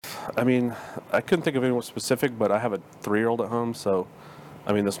I mean, I couldn't think of anyone specific, but I have a 3-year-old at home, so,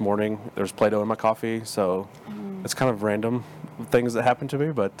 I mean, this morning there's Play-Doh in my coffee, so it's kind of random things that happen to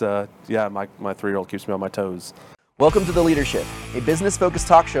me, but yeah, my 3-year-old keeps me on my toes. Welcome to The Leadership, a business-focused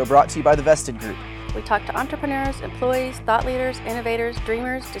talk show brought to you by the Vested Group. We talk to entrepreneurs, employees, thought leaders, innovators,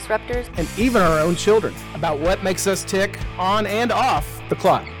 dreamers, disruptors, and even our own children about what makes us tick on and off the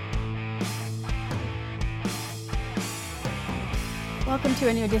clock. Welcome to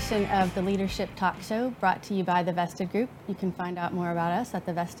a new edition of the Leadership Talk Show brought to you by the Vested Group. You can find out more about us at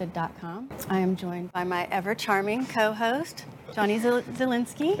thevested.com. I am joined by my ever-charming co-host, Johnny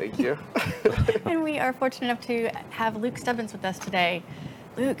Zielinski. Thank you. And we are fortunate enough to have Luke Stebbins with us today.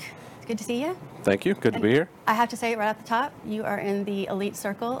 Luke, it's good to see you. Thank you. Good to be here. I have to say it right off the top, you are in the elite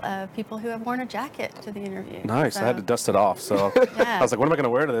circle of people who have worn a jacket to the interview. Nice. So, I had to dust it off, so yeah. I was like, what am I going to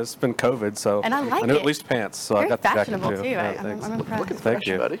wear to this? It's been COVID, so and I like knew it. at least pants, so Very I got the jacket fashionable too. I'm impressed. Looking Thank fresh,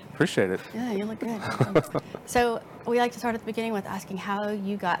 you, buddy. Appreciate it. Yeah, you look good. So we like to start at the beginning with asking how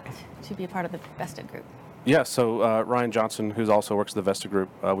you got to be a part of the Vested Group. Yeah, so Ryan Johnson, who also works at the Vested Group,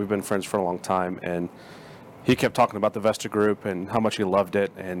 we've been friends for a long time, and he kept talking about the Vested Group and how much he loved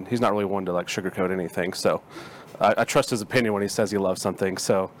it, and he's not really one to like sugarcoat anything, so I trust his opinion when he says he loves something.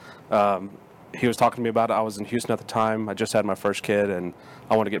 So he was talking to me about it. I was in Houston at the time. I just had my first kid, and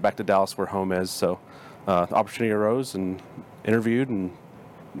I wanted to get back to Dallas where home is, so the opportunity arose and interviewed and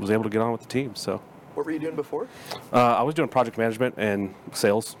was able to get on with the team. So what were you doing before? I was doing project management and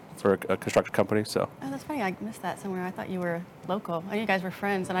sales for a construction company. So. Oh, that's funny. I missed that somewhere. I thought you were local. I knew you guys were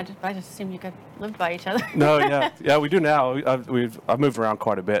friends, and I just assumed you guys lived by each other. No, yeah, we do now. I've moved around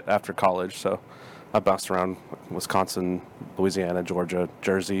quite a bit after college, so I bounced around Wisconsin, Louisiana, Georgia,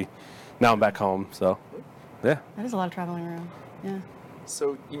 Jersey. Now I'm back home, so yeah. That is a lot of traveling around. Yeah.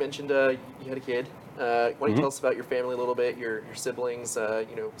 So you mentioned you had a kid. Why don't you tell us about your family a little bit, your siblings,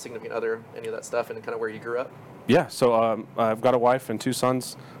 significant other, any of that stuff, and kind of where you grew up? Yeah, so I've got a wife and 2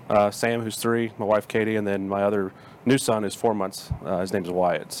 sons, Sam, who's 3, my wife, Katie, and then my other new son is 4 months. His name's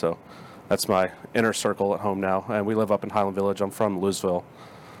Wyatt, so that's my inner circle at home now, and we live up in Highland Village. I'm from Louisville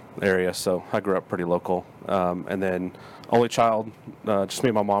area, so I grew up pretty local, and then only child, just me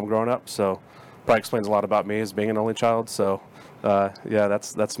and my mom growing up, so probably explains a lot about me as being an only child, so yeah,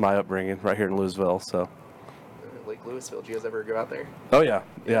 that's my upbringing right here in Louisville, so. Lake Louisville, did you guys ever go out there? Oh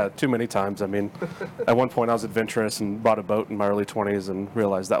yeah, too many times. I mean, at one point I was adventurous and bought a boat in my early 20s and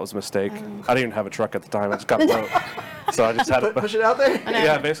realized that was a mistake. I didn't even have a truck at the time. I just got a boat, so I just had to push it out there.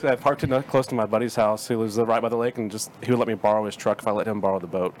 Yeah, basically I parked it close to my buddy's house. He lives right by the lake, and he would let me borrow his truck if I let him borrow the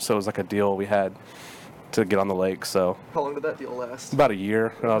boat. So it was like a deal we had to get on the lake. So how long did that deal last? About a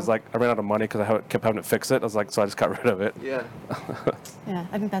year. And I was like, I ran out of money because I kept having to fix it. I was like, so I just got rid of it. Yeah. Yeah,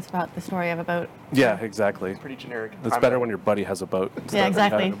 I think that's about the story of a boat. Yeah, exactly. Pretty generic. It's better when your buddy has a boat. Yeah,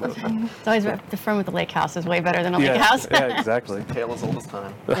 exactly. It's always the friend with the lake house is way better than a lake house. Yeah, exactly. Tale as old as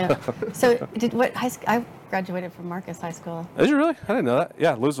time. Yeah. So I graduated from Marcus High School. Did you really? I didn't know that.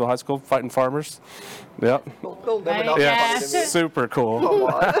 Yeah, Louisville High School, fighting farmers. Yep. Yeah. Super cool.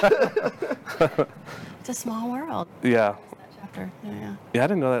 It's a small world. Yeah. Chapter. Yeah. Yeah, I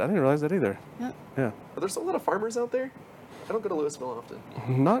didn't know that. I didn't realize that either. Yep. Yeah. Are there still a lot of farmers out there? I don't go to Louisville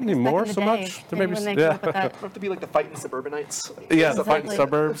often. Not anymore so much. There maybe yeah. Have to be like the fighting suburbanites. Yeah, the fighting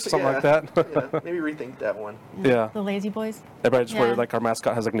suburbs, something like that. Yeah, maybe rethink that one. Yeah. The lazy boys. Everybody just wear like our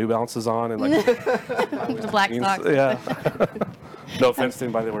mascot has like New Balances on and like the black socks. Yeah. No offense to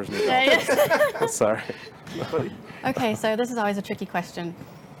anybody that wears New Balances. Sorry. Okay, so this is always a tricky question.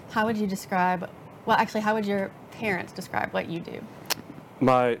 How would you describe? Well, actually, how would your parents describe what you do?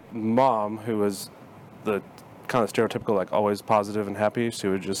 My mom, who was the kind of stereotypical, like always positive and happy, she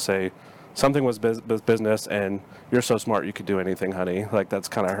would just say something was business and you're so smart you could do anything, honey. Like that's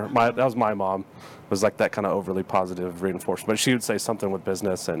kind of her. That was my mom, was like that kind of overly positive reinforcement. But she would say something with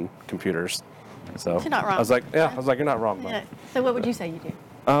business and computers. So you're not wrong. I was like, you're not wrong, Mom. Yeah. So what would you say you do?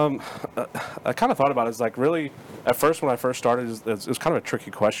 I kind of thought about it. It's like really, at first when I first started, it was kind of a tricky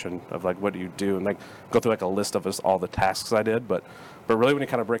question of like, what do you do? And like go through like a list of all the tasks I did. But really when you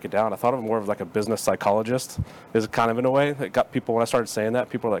kind of break it down, I thought of it more of like a business psychologist is kind of in a way. It got people, when I started saying that,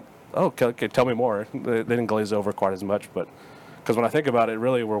 people were like, oh, okay, tell me more. They didn't glaze over quite as much. But because when I think about it,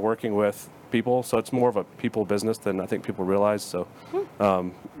 really we're working with people. So it's more of a people business than I think people realize. So,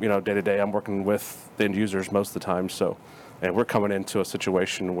 day to day, I'm working with the end users most of the time. So. And we're coming into a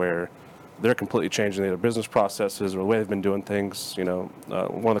situation where they're completely changing their business processes or the way they've been doing things. One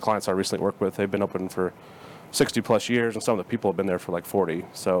of the clients I recently worked with, they've been open for 60 plus years, and some of the people have been there for like 40.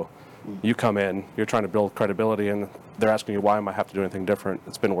 So you come in, you're trying to build credibility, and they're asking you, why am I have to do anything different?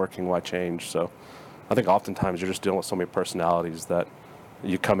 It's been working, why change? So I think oftentimes you're just dealing with so many personalities that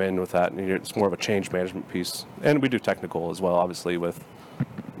you come in with that, and it's more of a change management piece. And we do technical as well, obviously, with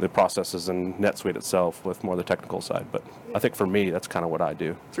the processes and NetSuite itself, with more of the technical side. But I think for me, that's kind of what I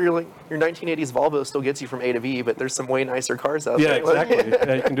do. So you're like, your 1980s Volvo still gets you from A to B, but there's some way nicer cars out Yeah, there. exactly.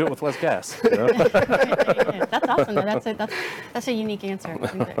 Yeah, you can do it with less gas. That's awesome. Though. That's a unique answer. I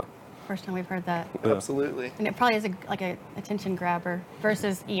think that first time we've heard that. Yeah. Absolutely. And it probably is like a attention grabber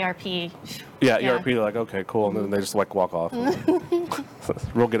versus ERP. Yeah, ERP, they're like, okay, cool, and then they just like walk off.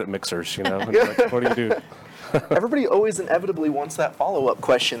 Real good at mixers, And like, what do you do? Everybody always inevitably wants that follow-up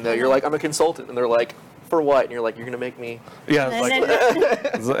question, though. You're like, I'm a consultant, and they're like, for what? And you're like, you're going to make me Yeah,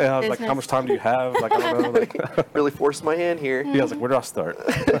 it's like how much time do you have? Like, I don't know. Like, really force my hand here. yeah, I was like, where do I start?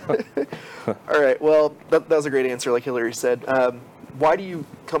 All right, well, that was a great answer, like Hillary said. Why do you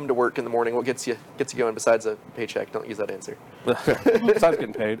come to work in the morning? What gets you going besides a paycheck? Don't use that answer. Besides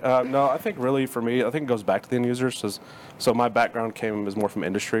getting paid. No, I think really for me, I think it goes back to the end users. So my background is more from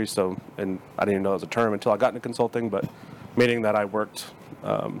industry, and I didn't even know it was a term until I got into consulting, but meaning that I worked,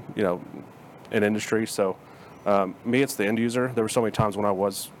 in industry. So me, it's the end user. There were so many times when I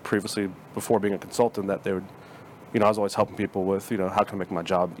was previously, before being a consultant, that they would, I was always helping people with, how can I make my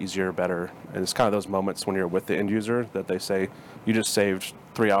job easier, better. And it's kind of those moments when you're with the end user that they say, you just saved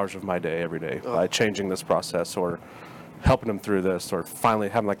 3 hours of my day every day by changing this process or helping them through this, or finally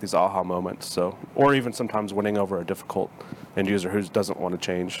having like these aha moments. So, or even sometimes winning over a difficult end user who doesn't want to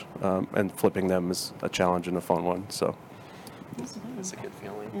change, and flipping them is a challenge and a fun one. So That's a good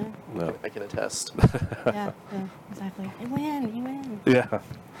feeling. Yeah. I can attest. Yeah, exactly. You win. yeah. All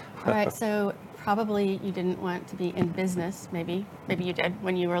right, so probably you didn't want to be in business, maybe you did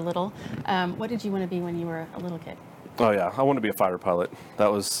when you were little. What did you want to be when you were a little kid? Oh yeah, I wanted to be a fighter pilot. I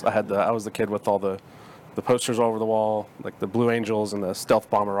was the kid with all the posters all over the wall, like the Blue Angels and the stealth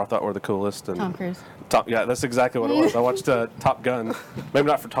bomber I thought were the coolest. And Tom Cruise. Yeah, that's exactly what it was. I watched Top Gun, maybe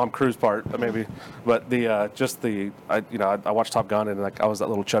not for Tom Cruise part, but I watched Top Gun, and like I was that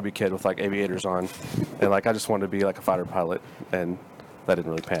little chubby kid with like aviators on, and like I just wanted to be like a fighter pilot, and that didn't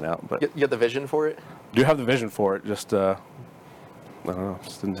really pan out. But You had the vision for it? do have the vision for it, just I don't know, it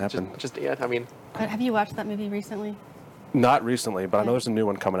just didn't happen. I mean, But have you watched that movie recently? Not recently, but I know there's a new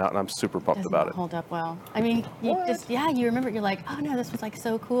one coming out, and I'm super pumped Does about not it. hold up well. I mean, you remember, you're like, oh no, this was like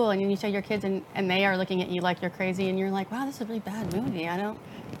so cool, and then you show your kids, and they are looking at you like you're crazy, and you're like, wow, this is a really bad movie. I don't.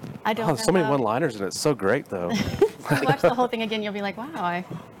 Oh, know so many how- one-liners in it. It's so great, though. You watch the whole thing again, you'll be like, wow, I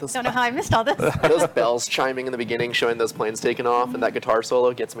don't know how I missed all this. those bells chiming in the beginning, showing those planes taking off, and that guitar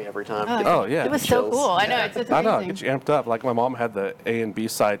solo gets me every time. Oh, yeah. It was so Chills. cool. I know, it's amazing. I know, it gets you amped up. Like my mom had the A and B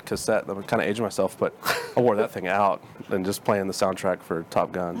side cassette. I'm kind of aging myself, but I wore that thing out and just playing the soundtrack for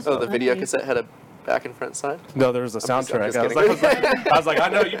Top Gun. Oh, the video Nice. cassette had a back and front side? No, there was a soundtrack. just I was like, I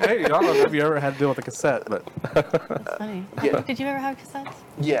know you maybe. I don't know if you ever had to deal with a cassette, but That's funny. Yeah. Did you ever have cassettes?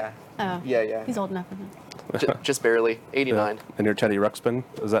 Yeah. Oh. Yeah. He's old enough for that. Just barely. 89. And your Teddy Ruxpin,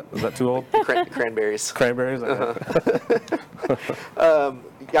 is that too old? Cranberries. Cranberries. You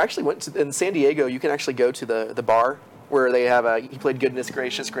actually went to, in San Diego, you can actually go to the bar where they have he played Goodness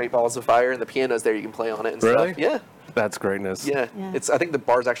Gracious, Great Balls of Fire, and the piano's there, you can play on it and Really? stuff. Yeah. That's greatness. Yeah. Yeah. I think the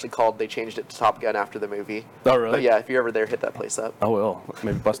bar's actually called, they changed it to Top Gun after the movie. Oh, really? But yeah, if you're ever there, hit that place up. I will.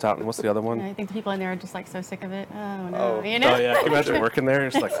 Maybe bust out. And what's the other one? And I think the people in there are just like so sick of it. Oh no, Oh. Oh yeah. Can you imagine working there?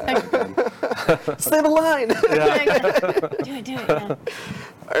 It's like, Stay the line! do it. Yeah.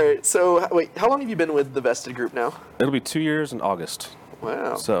 All right, so wait, how long have you been with the Vested Group now? it'll be 2 years in August.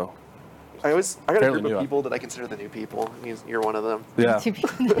 Wow. So I got a fairly group new. of people that I consider the new people. You're one of them. yeah, Two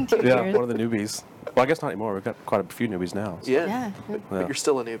yeah, years. one of the newbies. Well, I guess not anymore. We've got quite a few newbies now. So. Yeah. Yeah. But you're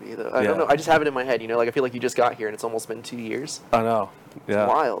still a newbie, though. I Yeah. don't know. I just have it in my head, like I feel like you just got here and it's almost been 2 years. I know. Yeah.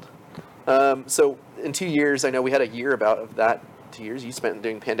 Wild. So in 2 years, I know we had a year of that. 2 years you spent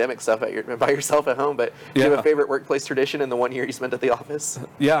doing pandemic stuff by yourself at home, but do you have Yeah. a favorite workplace tradition in the 1 year you spent at the office?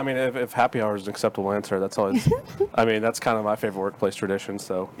 Yeah, I mean, if happy hour is an acceptable answer, that's always. I mean, that's kind of my favorite workplace tradition.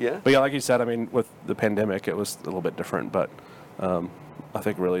 So. Yeah. But yeah, like you said, I mean, with the pandemic, it was a little bit different, but I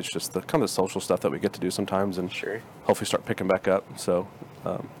think really it's just the kind of the social stuff that we get to do sometimes, and Sure. hopefully start picking back up. So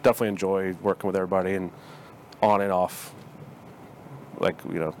definitely enjoy working with everybody and on and off, like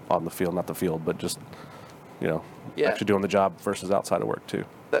on the field, not the field, but just Yeah. actually doing the job versus outside of work too.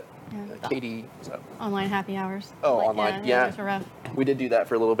 That Yeah. Katie, Online happy hours. Oh, online, yeah. Those were rough. we did do that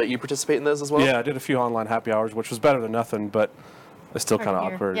for a little bit. You participate in those as well? Yeah, I did a few online happy hours, which was better than nothing, but it's still Hard kind to of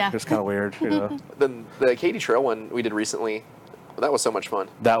hear. awkward. Yeah. It's kind of weird. Then the Katie Trail one we did recently, that was so much fun.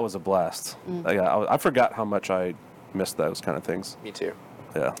 That was a blast. Yeah, I forgot how much I missed those kind of things. Me too.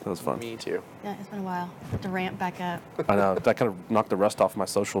 Yeah, that was fun. Me too. Yeah, it's been a while. Have to ramp back up. I know. That kind of knocked the rust off my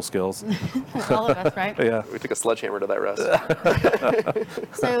social skills. All of us, right? Yeah. We took a sledgehammer to that rest.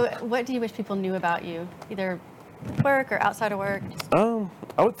 So what do you wish people knew about you, either at work or outside of work?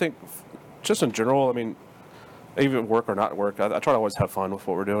 I would think, just in general, I mean, even at work or not at work, I try to always have fun with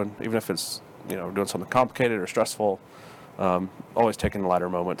what we're doing, even if it's, doing something complicated or stressful. Always taking lighter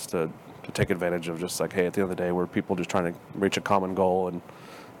moments to take advantage of just like, hey, at the end of the day, we're people just trying to reach a common goal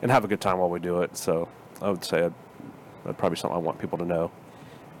and have a good time while we do it. So I would say that'd probably be something I want people to know.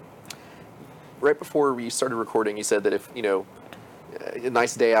 Right before we started recording, you said that if, a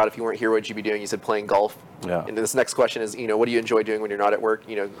nice day out, if you weren't here, what would you be doing? You said playing golf. Yeah. And this next question is, what do you enjoy doing when you're not at work?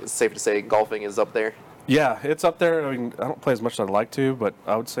 It's safe to say golfing is up there. Yeah, it's up there. I mean, I don't play as much as I'd like to, but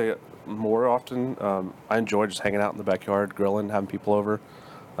I would say more often I enjoy just hanging out in the backyard, grilling, having people over.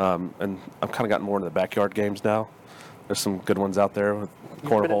 And I've kind of gotten more into the backyard games now. There's some good ones out there with You've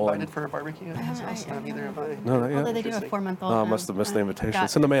been cornhole. invited for a barbecue? Neither have I. No, not yet. Although they do have a 4-month-old. Oh, I must have missed the invitation. Forgot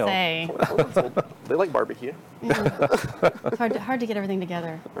It's in the to mail. say. They like barbecue. It's hard to get everything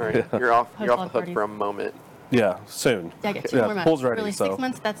together. All right, you're off the hook parties. for a moment. Yeah, soon. Yeah, I get 2 more months. Pool's ready. Really, so 6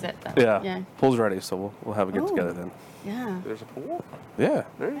 months, that's it, though. Yeah, pool's ready, so we'll have a get Ooh. together then. Yeah. There's a pool? Yeah.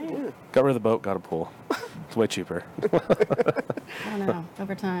 All right, yeah. Got rid of the boat, got a pool. It's way cheaper. I don't know.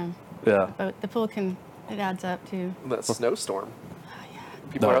 Over time. Yeah. The pool it adds up too. That snowstorm. Oh, yeah.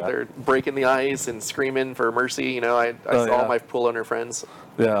 People Oh, are out yeah. there breaking the ice and screaming for mercy. I Oh, saw all yeah. my pool owner friends.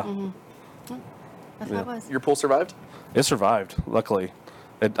 Yeah. That's how it was. Your pool survived? It survived, luckily.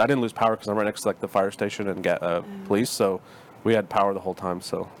 I didn't lose power because I'm right next to like the fire station and police, so we had power the whole time,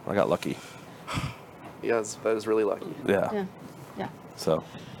 so I got lucky. Yes, that is really lucky. Yeah. Yeah. So,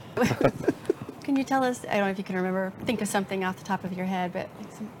 Can you tell us, I don't know if you can remember, think of something off the top of your head, but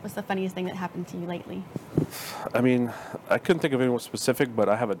what's the funniest thing that happened to you lately? I mean, I couldn't think of anyone specific, but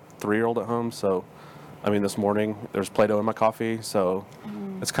I have a 3-year-old at home, so, I mean, this morning there's Play-Doh in my coffee, so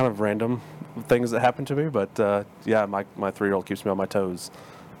it's kind of random things that happen to me, but yeah, my 3-year-old keeps me on my toes.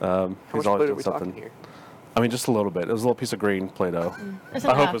 How much He's always Play-Doh are doing we something. talking here? I mean, just a little bit. It was a little piece of green Play-Doh. It's I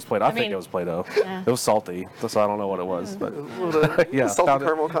hope enough. it was Play-Doh. I think mean, it was Play-Doh. Yeah. It was salty, so I don't know what it was. But yeah, Salted found it-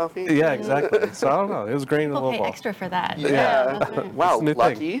 caramel coffee? Yeah, exactly. So I don't know. It was green and a People little pay ball. extra for that. Yeah. that's right. Wow, It's a new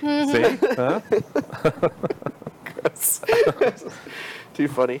lucky. thing. See? Huh? Too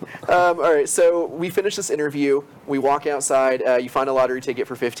funny. All right, so we finish this interview. We walk outside. You find a lottery ticket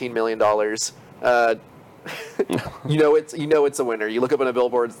for $15 million. It's a winner. You look up on a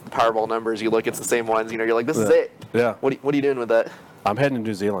billboard, it's the Powerball numbers. You look, it's the same ones. You're like, this is Yeah. it. Yeah. What are you doing with that? I'm heading to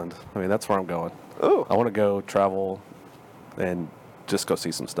New Zealand. I mean, that's where I'm going. Oh. I want to go travel and just go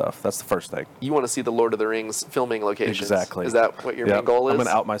see some stuff. That's the first thing. You want to see the Lord of the Rings filming locations. Exactly. Is that what your Yep. main goal is? I'm going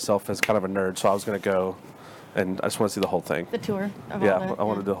to out myself as kind of a nerd, so I was going to go, and I just want to see the whole thing. The tour of Yeah, all the, I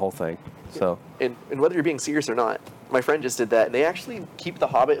want to do the whole thing. So, And whether you're being serious or not, my friend just did that. And they actually keep the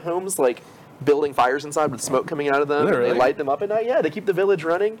Hobbit homes like building fires inside with smoke coming out of them. Really? And they light them up at night. Yeah, they keep the village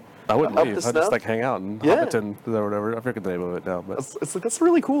running. I wouldn't up leave. the I'd just snuff. like hang out in Yeah. Hobbiton or whatever. I forget the name of it now, but It's like, that's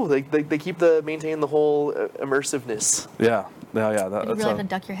really cool. They keep maintain the whole immersiveness. yeah. That, You that's really have to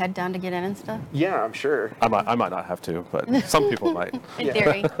duck your head down to get in and stuff? Yeah, I'm sure. I might not have to, but some people might. In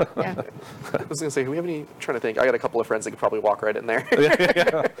theory. Yeah. I was gonna say, do we have any? Trying to think. I got a couple of friends that could probably walk right in there.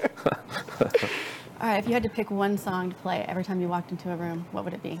 All right, if you had to pick one song to play every time you walked into a room, what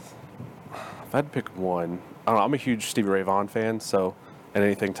would it be? If I had to pick one, I don't know. I'm a huge Stevie Ray Vaughan fan, so and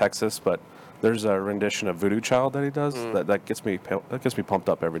anything Texas, but there's a rendition of Voodoo Child that he does that gets me pumped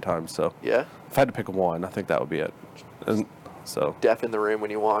up every time. So Yeah. if I had to pick one, I think that would be it. And so Deaf in the room when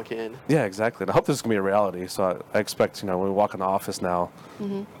you walk in. yeah, exactly. And I hope this is gonna be a reality. So I expect when we walk in the office now,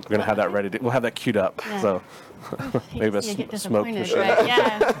 we're gonna have that ready. We'll have that queued up. Yeah. So maybe a You get smoke disappointed, machine. right?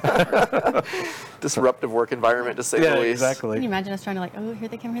 Yeah. Disruptive work environment, to say Yeah, the least. exactly. Can you imagine us trying to here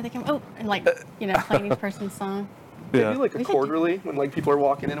they come, oh, and playing each person's song? They Yeah. do like a We should quarterly when people are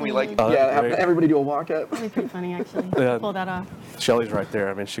walking in. We Oh, that'd have be great. everybody do a walk up. That'd be pretty funny, actually. Yeah. Pull that off. Shelly's right there.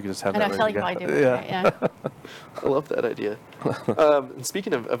 I mean, she could just have I that. know Shelly ready could to probably go. do it. Right? Yeah. I love that idea. And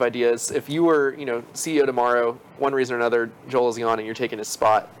speaking of ideas, if you were, CEO tomorrow, one reason or another, Joel is gone and you're taking his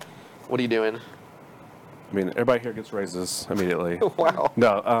spot, what are you doing? I mean, everybody here gets raises immediately. Wow.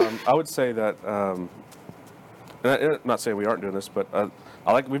 No, I would say that. And I'm not saying we aren't doing this, but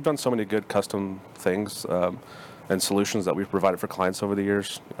we've done so many good custom things and solutions that we've provided for clients over the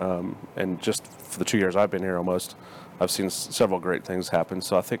years. And just for the 2 years I've been here, almost, I've seen several great things happen.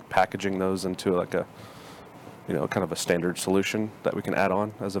 So I think packaging those into like a, kind of a standard solution that we can add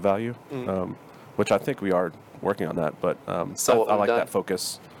on as a value which I think we are working on that. But So I like done. that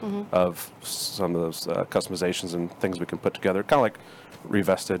focus of some of those customizations and things we can put together, kind of like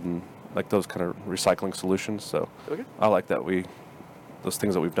Revested and like those kind of recycling solutions. So Okay. I like that those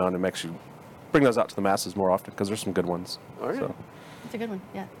things that we've done, and makes you bring those out to the masses more often because there's some good ones. All right. So, It's a good one.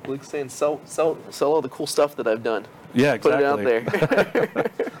 Yeah. Luke's saying sell all the cool stuff that I've done. yeah, Put exactly. it out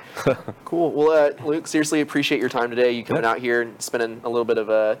there. Cool. Well, Luke, seriously appreciate your time today. You coming Yeah. out here and spending a little bit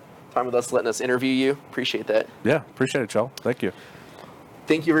of time with us, letting us interview you. Appreciate that. Yeah, appreciate it, Joel. Thank you.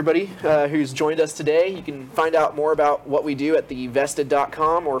 Thank you, everybody who's joined us today. You can find out more about what we do at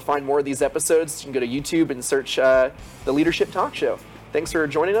thevested.com or find more of these episodes. You can go to YouTube and search The Leadership Talk Show. Thanks for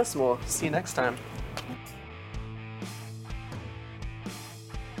joining us, and we'll see you next time.